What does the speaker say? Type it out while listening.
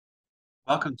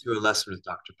Welcome to a lesson with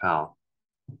Dr. Powell.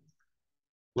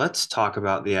 Let's talk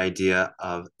about the idea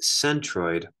of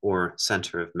centroid or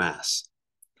center of mass.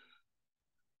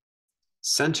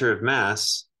 Center of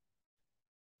mass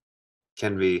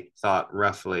can be thought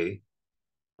roughly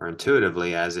or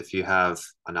intuitively as if you have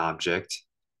an object,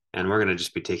 and we're going to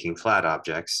just be taking flat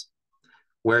objects.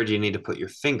 Where do you need to put your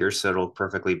finger so it'll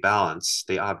perfectly balance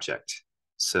the object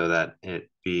so that it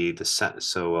be the center?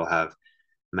 So we'll have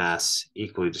mass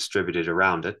equally distributed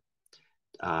around it,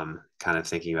 kind of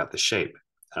thinking about the shape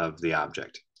of the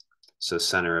object. So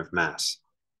center of mass.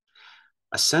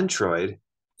 A centroid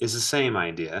is the same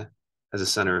idea as a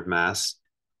center of mass,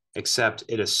 except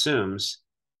it assumes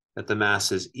that the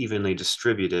mass is evenly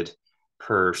distributed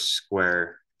per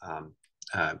square,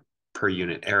 per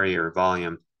unit area or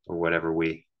volume or whatever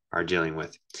we are dealing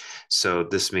with. So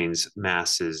this means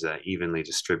mass is evenly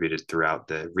distributed throughout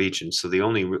the region. So the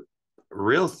only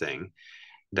real thing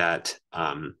that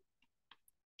that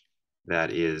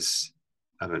is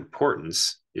of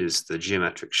importance is the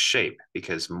geometric shape,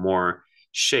 because more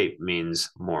shape means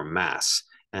more mass,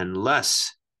 and less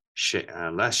shape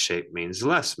means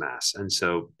less mass. And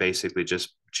so basically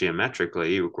just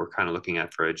geometrically, we're kind of looking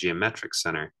at for a geometric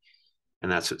center, and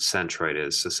that's what centroid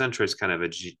is. So centroid is kind of a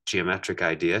geometric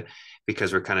idea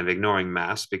because we're kind of ignoring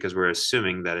mass because we're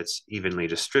assuming that it's evenly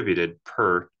distributed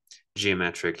per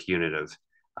geometric unit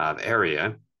of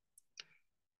area,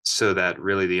 so that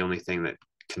really the only thing that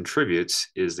contributes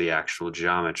is the actual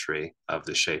geometry of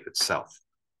the shape itself.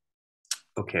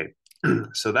 Okay,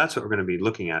 so that's what we're going to be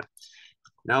looking at.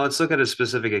 Now let's look at a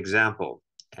specific example.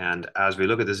 And as we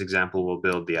look at this example, we'll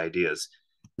build the ideas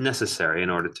necessary in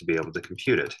order to be able to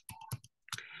compute it.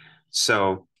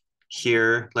 So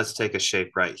here, let's take a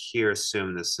shape right here.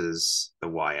 Assume this is the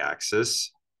y-axis.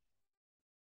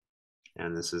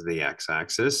 And this is the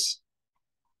x-axis.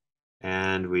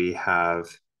 And we have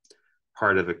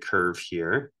part of a curve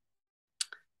here.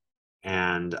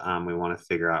 And we want to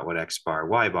figure out what x bar,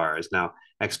 y bar is. Now,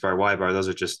 x bar, y bar, those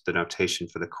are just the notation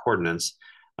for the coordinates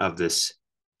of this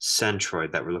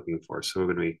centroid that we're looking for. So we're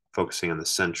going to be focusing on the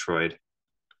centroid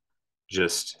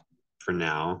just for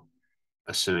now,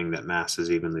 assuming that mass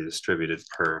is evenly distributed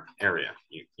per area,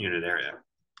 unit area.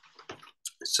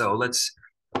 So let's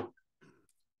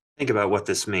think about what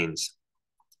this means.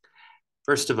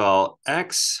 First of all,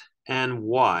 x and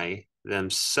y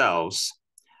themselves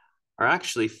are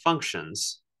actually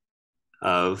functions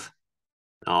of,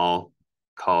 I'll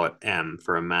call it m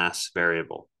for a mass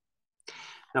variable.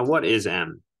 Now, what is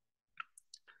m?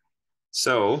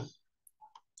 So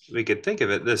we could think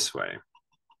of it this way.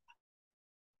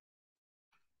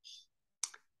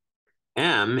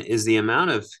 M is a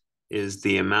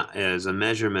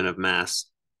measurement of mass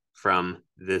from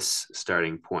this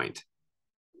starting point.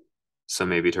 So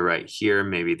maybe to right here,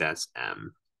 maybe that's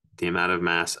m, the amount of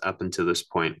mass up until this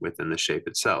point within the shape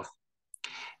itself.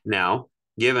 Now,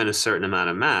 given a certain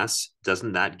amount of mass,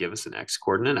 doesn't that give us an x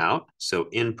coordinate out? So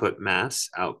input mass,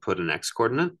 output an x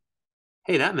coordinate.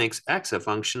 Hey, that makes x a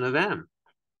function of m.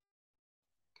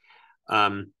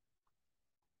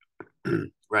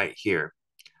 Right here.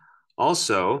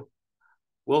 Also,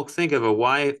 we'll think of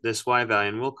this y value,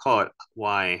 and we'll call it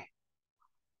y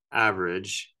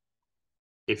average,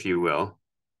 if you will.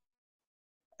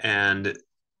 And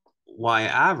y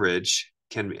average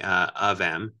can be of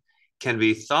m can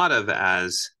be thought of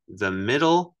as the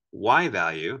middle y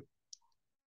value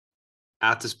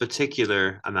at this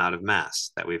particular amount of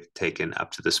mass that we've taken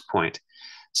up to this point.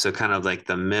 So kind of like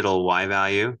the middle y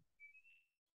value.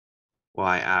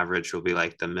 Y average will be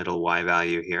like the middle y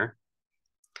value here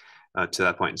to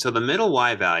that point. So the middle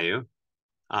y value,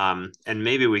 and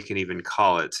maybe we can even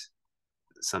call it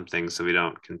something so we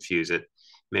don't confuse it.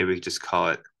 Maybe we just call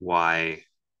it y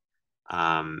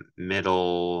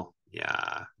middle,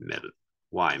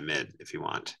 y mid if you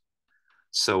want.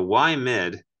 So y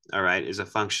mid, all right, is a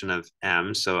function of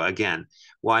m. So again,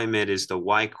 y mid is the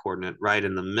y coordinate right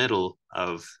in the middle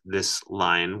of this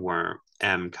line where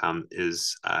m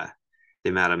is the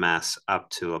amount of mass up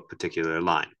to a particular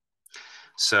line.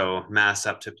 So mass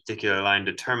up to a particular line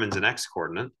determines an x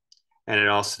coordinate, and it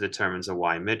also determines a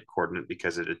y mid coordinate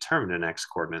because it determined an x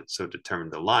coordinate, so it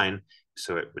determined the line,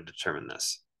 so it would determine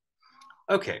this.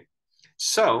 Okay,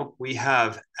 so we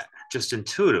have just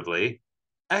intuitively,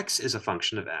 x is a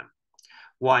function of m.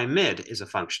 Y mid is a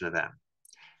function of m.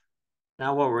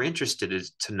 Now what we're interested in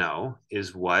to know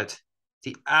is what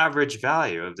the average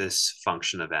value of this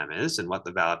function of m is and what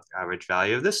the average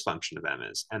value of this function of m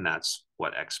is. And that's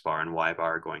what x bar and y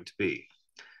bar are going to be.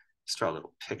 Let's draw a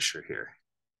little picture here.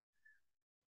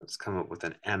 Let's come up with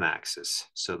an m-axis.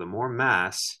 So the more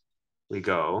mass we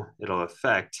go, it'll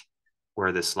affect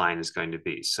where this line is going to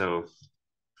be. So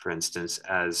for instance,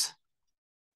 as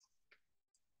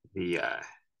the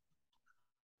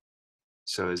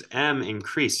so as m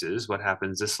increases, what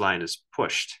happens? This line is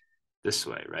pushed this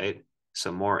way, right?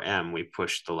 So more m, we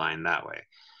push the line that way.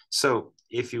 So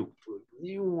if you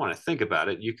want to think about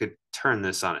it, you could turn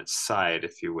this on its side,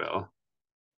 if you will,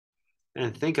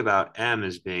 and think about m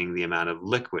as being the amount of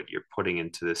liquid you're putting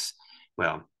into this.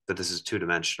 Well, but this is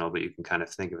two-dimensional, but you can kind of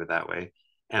think of it that way.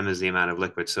 M is the amount of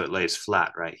liquid, so it lays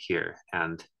flat right here,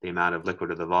 and the amount of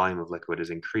liquid, or the volume of liquid, is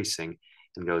increasing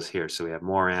and goes here. So we have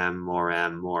more m, more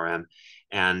m, more m,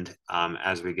 and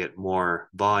as we get more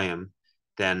volume,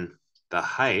 then the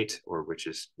height, or which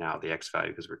is now the x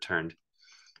value because we're turned,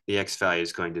 the x value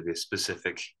is going to be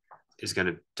specific, is going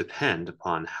to depend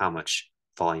upon how much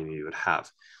volume you would have.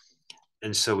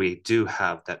 And so we do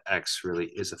have that x really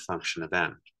is a function of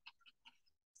m.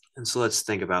 And so let's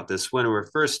think about this. When we're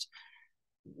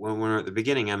at the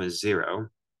beginning, m is 0,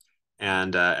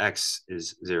 and x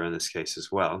is 0 in this case as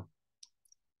well.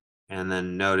 And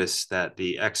then notice that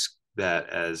the x, that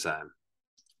as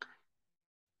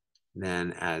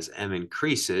then as m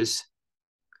increases,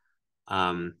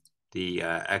 the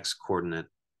x coordinate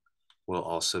will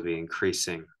also be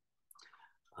increasing.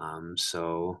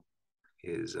 So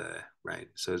is right.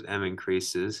 So as m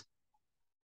increases,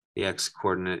 the x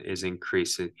coordinate is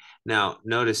increasing. Now,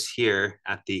 notice here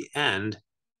at the end,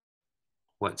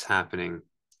 what's happening.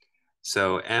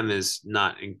 So m is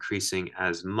not increasing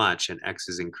as much, and x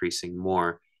is increasing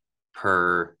more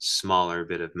per smaller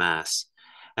bit of mass.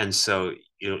 And so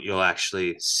you'll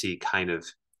actually see, kind of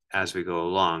as we go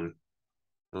along,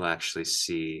 you'll actually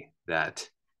see that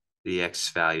the x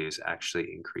values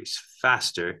actually increase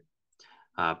faster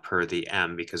per the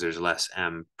m, because there's less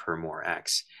m per more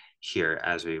x here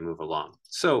as we move along.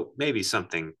 So maybe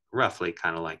something roughly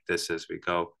kind of like this as we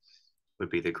go would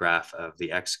be the graph of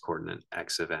the x coordinate,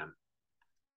 x of m,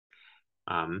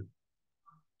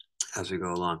 as we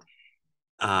go along.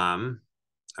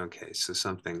 Okay, so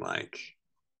something like,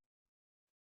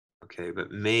 okay, but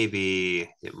maybe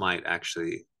it might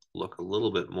actually look a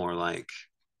little bit more like,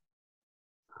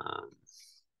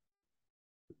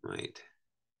 might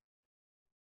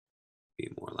be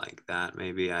more like that,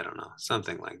 maybe, I don't know,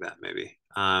 something like that, maybe.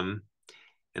 And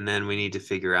then we need to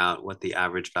figure out what the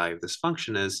average value of this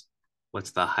function is.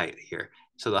 What's the height here?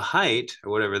 So the height,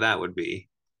 or whatever that would be,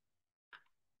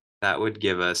 that would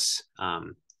give us,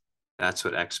 that's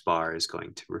what x bar is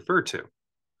going to refer to.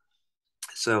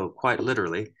 So quite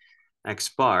literally, x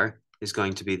bar is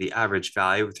going to be the average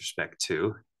value with respect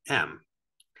to m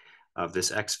of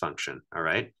this x function, all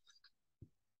right?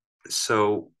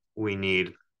 So we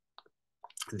need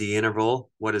the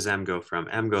interval. What does m go from?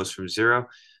 M goes from 0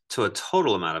 to a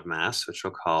total amount of mass, which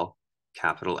we'll call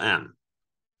capital M,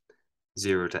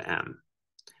 0 to m.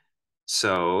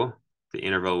 So the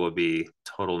interval will be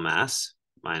total mass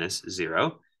minus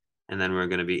 0, and then we're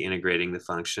going to be integrating the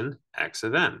function x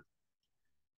of m,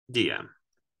 dm.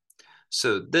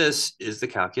 So this is the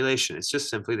calculation. It's just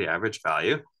simply the average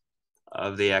value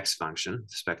of the x function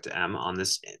with respect to m on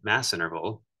this mass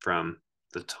interval from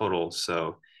the total.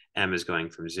 So m is going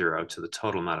from 0 to the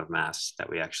total amount of mass that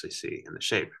we actually see in the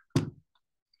shape.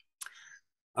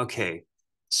 Okay,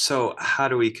 so how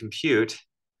do we compute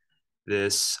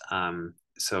this?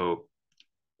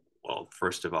 Well,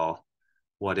 first of all,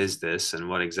 what is this and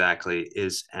what exactly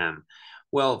is m?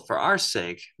 Well, for our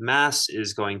sake, mass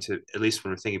is going to, at least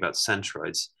when we're thinking about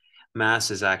centroids,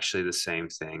 mass is actually the same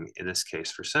thing. In this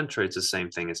case, for centroids, the same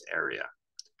thing as area.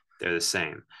 They're the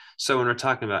same. So when we're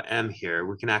talking about m here,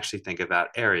 we can actually think about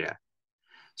area.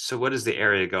 So what does the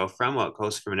area go from? Well, it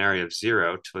goes from an area of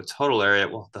 0 to a total area,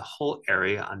 well, the whole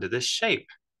area under this shape.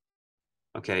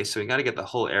 Okay, so we got to get the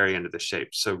whole area under the shape.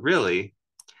 So really,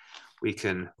 we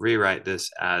can rewrite this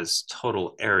as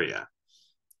total area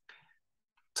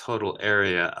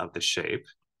of the shape.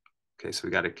 Okay, so we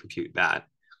got to compute that.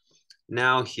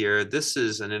 Now here, this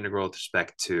is an integral with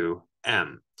respect to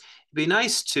m. It'd be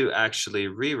nice to actually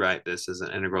rewrite this as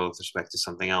an integral with respect to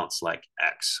something else like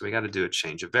x. So we got to do a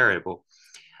change of variable.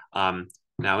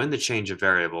 Now in the change of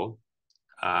variable,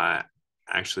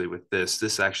 actually with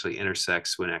this actually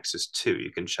intersects when x is 2.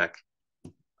 You can check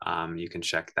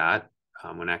that.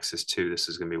 When x is 2, this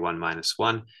is going to be 1 minus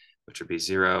 1, which would be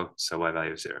 0. So y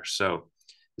value is 0. So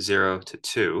 0 to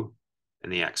 2 in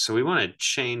the x. So we want to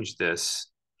change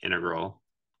this integral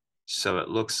so it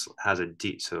has a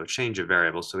d, so a change of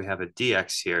variable. So we have a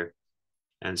dx here.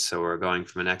 And so we're going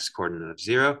from an x coordinate of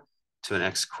 0 to an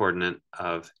x coordinate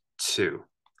of 2.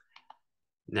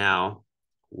 Now,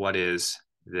 what is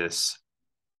this?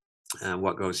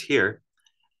 What goes here?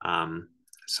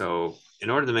 So in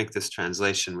order to make this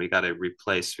translation, we got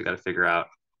to figure out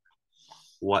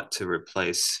what to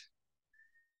replace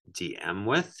dm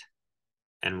with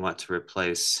and what to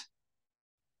replace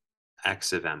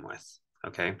x of m with,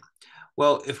 okay?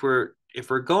 Well, if we're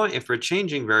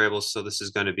changing variables, so this is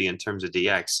going to be in terms of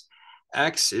dx,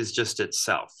 x is just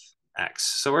itself, x.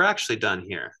 So we're actually done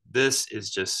here. This is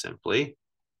just simply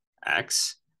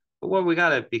x. But what we got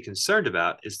to be concerned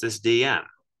about is this dm.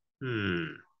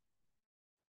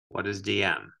 What is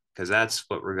dm? Because that's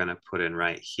what we're going to put in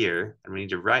right here. And we need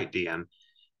to write dm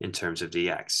in terms of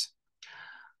dx.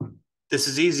 This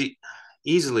is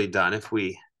easily done if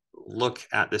we look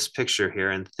at this picture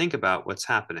here and think about what's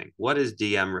happening. What does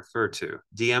dm refer to?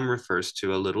 Dm refers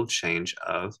to a little change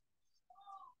of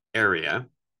area.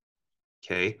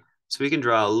 Okay, so we can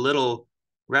draw a little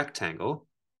rectangle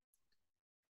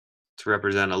to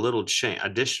represent a little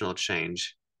additional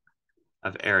change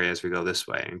of area as we go this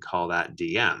way and call that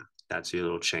dm. That's your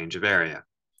little change of area.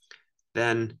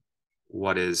 Then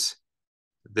what is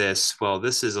this? Well,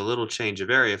 this is a little change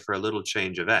of area for a little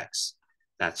change of x.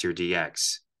 That's your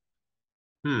dx.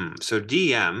 So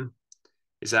dm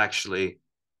is actually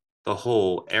the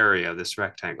whole area of this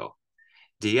rectangle.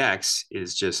 Dx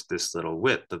is just this little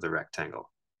width of the rectangle.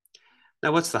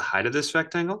 Now, what's the height of this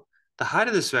rectangle? The height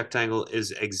of this rectangle is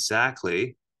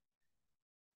exactly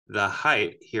the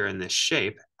height here in this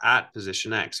shape at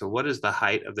position x. So what is the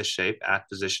height of the shape at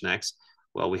position x?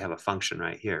 Well, we have a function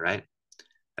right here, right?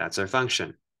 That's our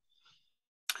function.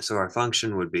 So our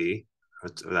function would be,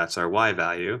 that's our y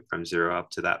value from 0 up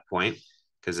to that point,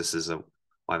 because this is a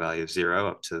y value of 0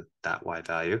 up to that y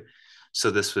value.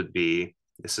 So this would be,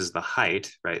 this is the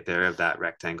height right there of that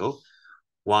rectangle,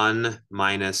 1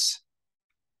 minus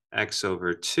x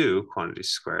over 2 quantity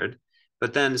squared.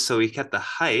 But then, so we get the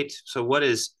height. So what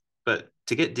is, but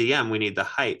to get dm, we need the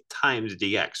height times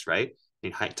dx, right? We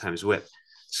need height times width.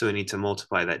 So we need to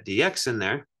multiply that dx in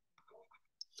there.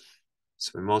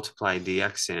 So we multiply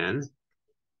dx in,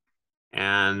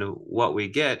 and what we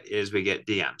get is we get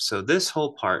dm. So this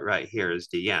whole part right here is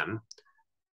dm.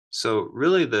 So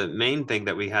really the main thing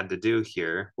that we had to do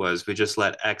here was we just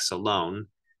let x alone.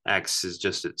 X is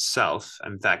just itself.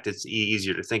 In fact, it's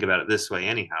easier to think about it this way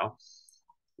anyhow.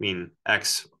 I mean,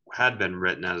 x had been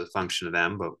written as a function of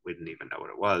m, but we didn't even know what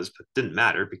it was, but it didn't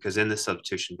matter because in the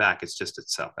substitution back, it's just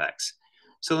itself x.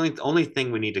 So the only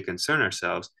thing we need to concern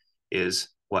ourselves is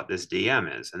what this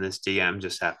dm is. And this dm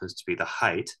just happens to be the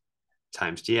height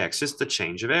times dx, just the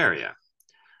change of area.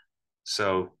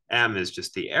 So m is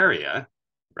just the area,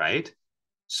 right?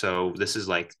 So this is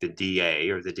like the dA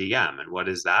or the dm. And what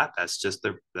is that? That's just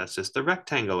the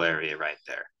rectangle area right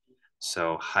there.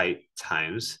 So height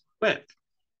times width.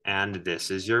 And this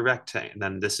is your rectangle.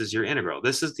 Then this is your integral.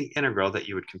 This is the integral that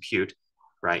you would compute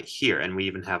right here. And we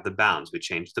even have the bounds. We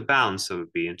changed the bounds, so it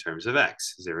would be in terms of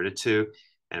x, 0 to 2,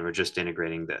 and we're just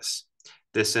integrating this.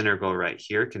 This integral right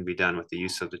here can be done with the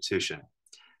use of substitution.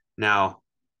 Now,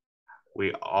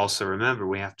 we also remember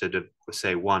we have to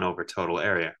say 1 over total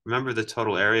area. Remember the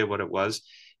total area, what it was?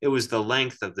 It was the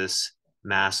length of this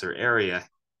mass or area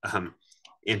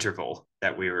interval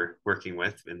that we were working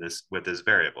with with this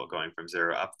variable going from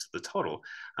 0 up to the total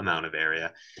amount of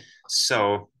area.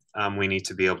 So we need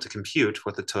to be able to compute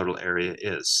what the total area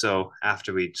is. So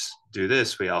after we do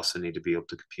this, we also need to be able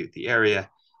to compute the area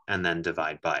and then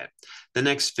divide by it. The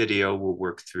next video will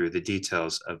work through the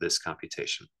details of this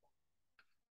computation.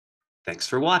 Thanks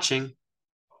for watching.